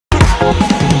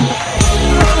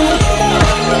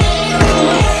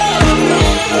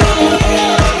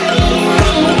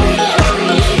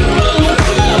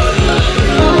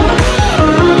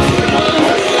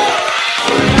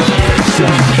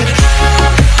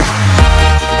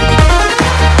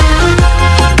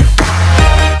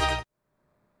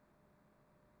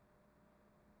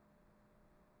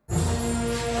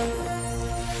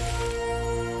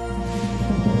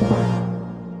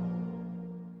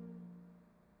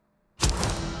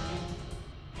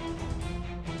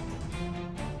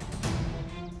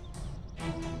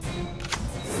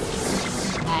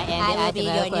I will be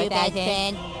your new best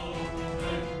friend.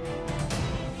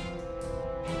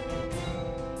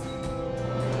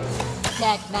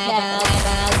 Check my mouth.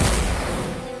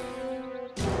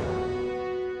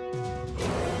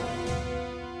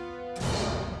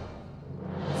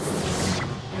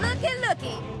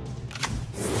 Looky.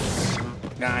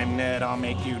 I'm Ned, I'll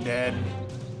make you dead.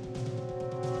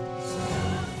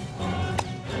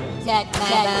 Check my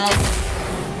mouth.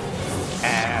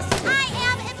 Ass. I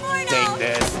am immortal. Take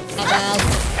this.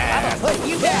 Ass. Put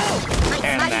you down!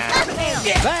 And that.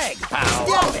 Bang! Pow.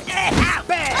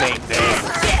 Bang! Take this.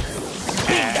 Ass.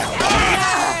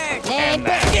 And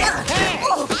that.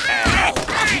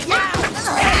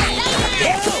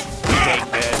 Ass. Take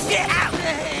this.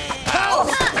 Pow.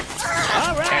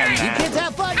 All right, you kids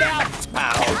have fun now.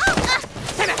 Pow.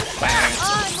 Bang.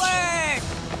 Onward.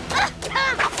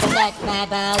 Check my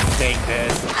mouth. Take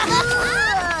this.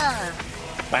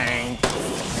 Bang.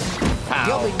 Pow.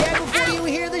 You'll be dead before you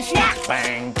hear the shot.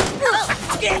 Bang.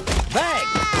 Bang!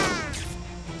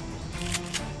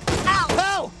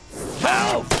 Pow!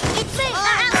 Pow. It's me.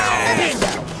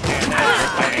 Bingo! And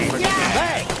that's bang.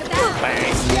 Bang! Bang.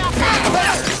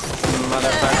 Bang!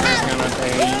 Motherfucker's gonna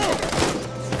pay.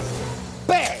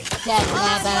 Bang! Check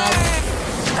my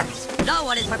mouth. No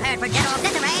one is prepared for General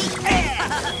Desiree.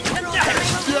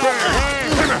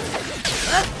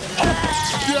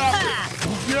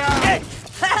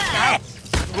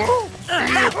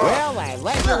 Well, I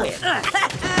let you win.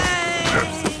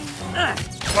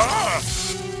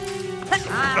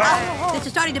 This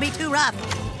is starting to be too rough.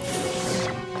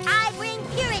 I bring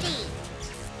purity.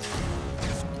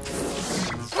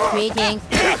 Greetings.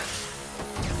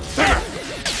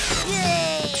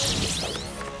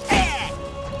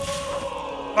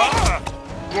 Power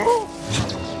forever.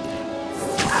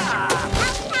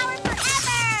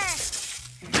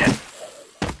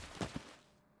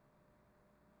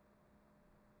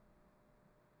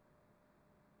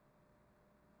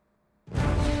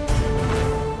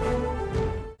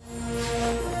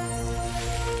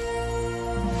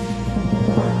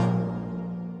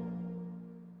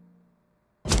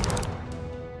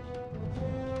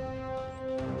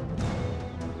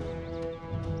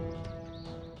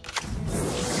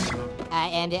 I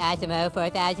am the Osmo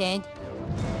 4000.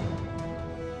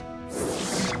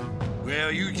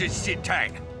 Well, you just sit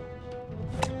tight.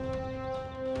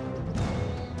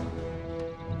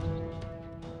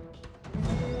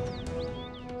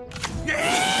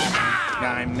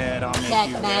 I'm Ned, I'll make Check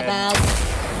you my dead.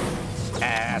 mouth.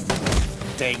 Ass.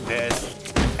 Take this.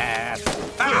 Ass.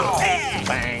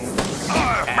 Bang.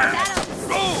 Ass.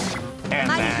 And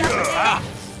that.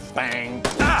 Bang.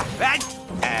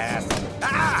 Ass.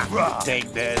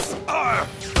 Take this.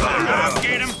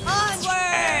 Get him.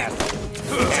 Ass.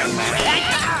 And that.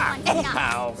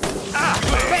 Pow.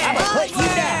 Bang. Put you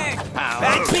down. Pow.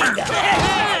 Bingo!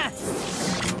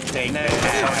 Take this.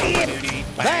 Ass. Duty.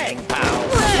 Bang. Pow.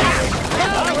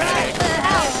 All right!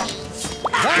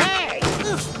 Bang!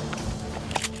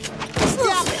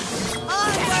 Stop it!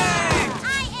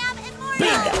 I am immortal.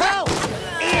 Bingo!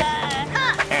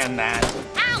 And that.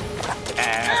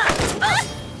 Ass.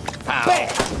 Pow. Bang!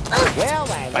 Well,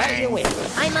 I let you win.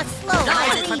 I must slow No my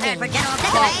one is breathing. prepared for General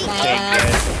Check my Take mouth.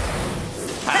 this.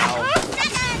 Pow.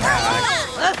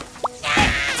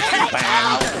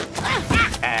 Bang.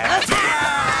 Ass.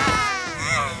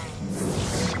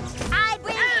 I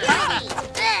bring purity.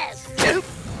 This.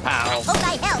 Pow. Hope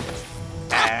I help.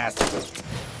 Ass.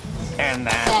 And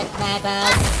that. Check my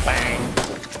mouth. Bang.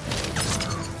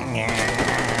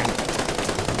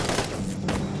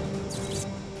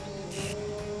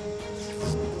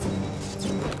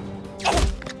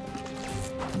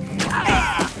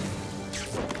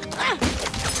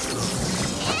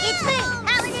 It's me,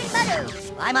 Paladin Manu.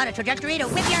 I'm on a trajectory to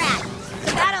whip your ass.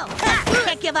 To battle.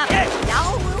 Can't give up. No.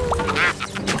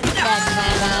 Check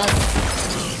my mouth.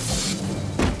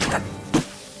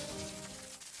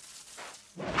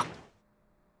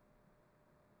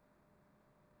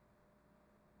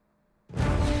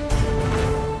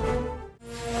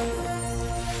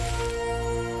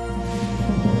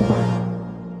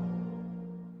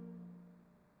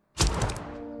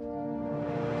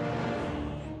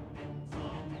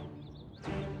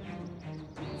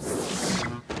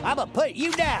 I'ma put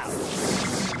you down.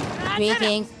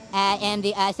 Greetings, I am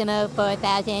the Osmo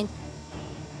 4000.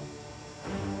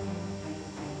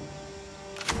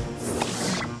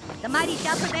 The mighty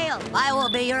shall prevail. I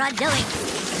will be your undoing.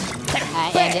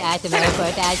 I am the Osmo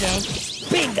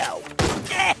 4000. Bingo.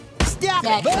 Stop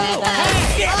That's it. Move. my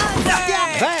Hey.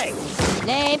 Onward. Bang.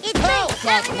 Lame. It's me.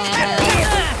 That's my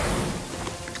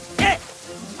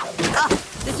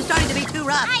This is starting to be too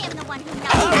rough. I am the one who knows.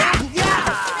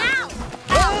 Ow!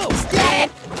 Oh, stop it.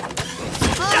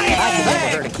 I can never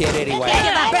hurt a kid anyway.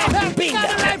 Bang. Bingo.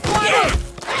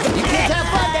 You kids have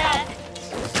fun now.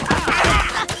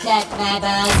 That's my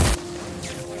bone.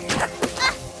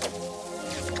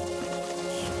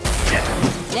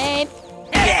 Lame.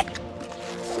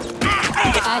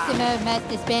 Osmo must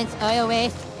dispense oil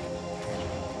waste.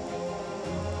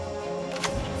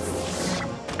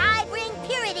 I bring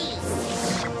purity.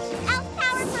 Elf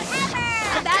power forever.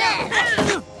 The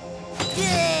battle.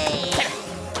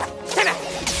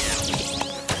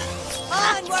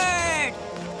 Onward.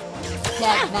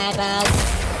 That's my bone.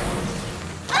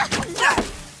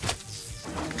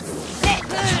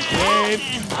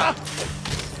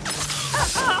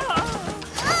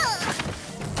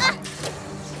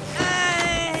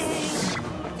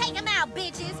 Take him out,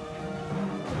 bitches.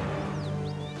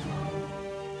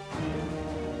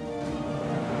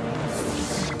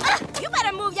 You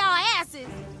better move y'all asses.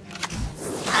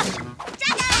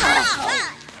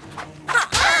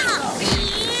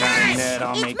 Sorry, Ned,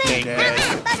 I'll make you dead.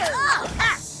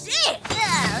 Shit! Oh,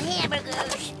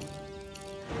 hamburgers.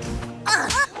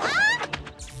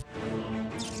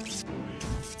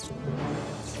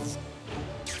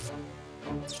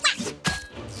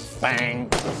 Bang.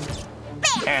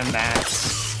 And that.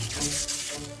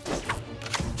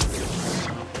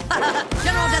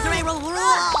 General Desiree will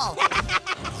rule.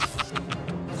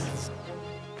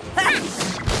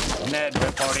 Ned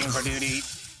reporting for duty.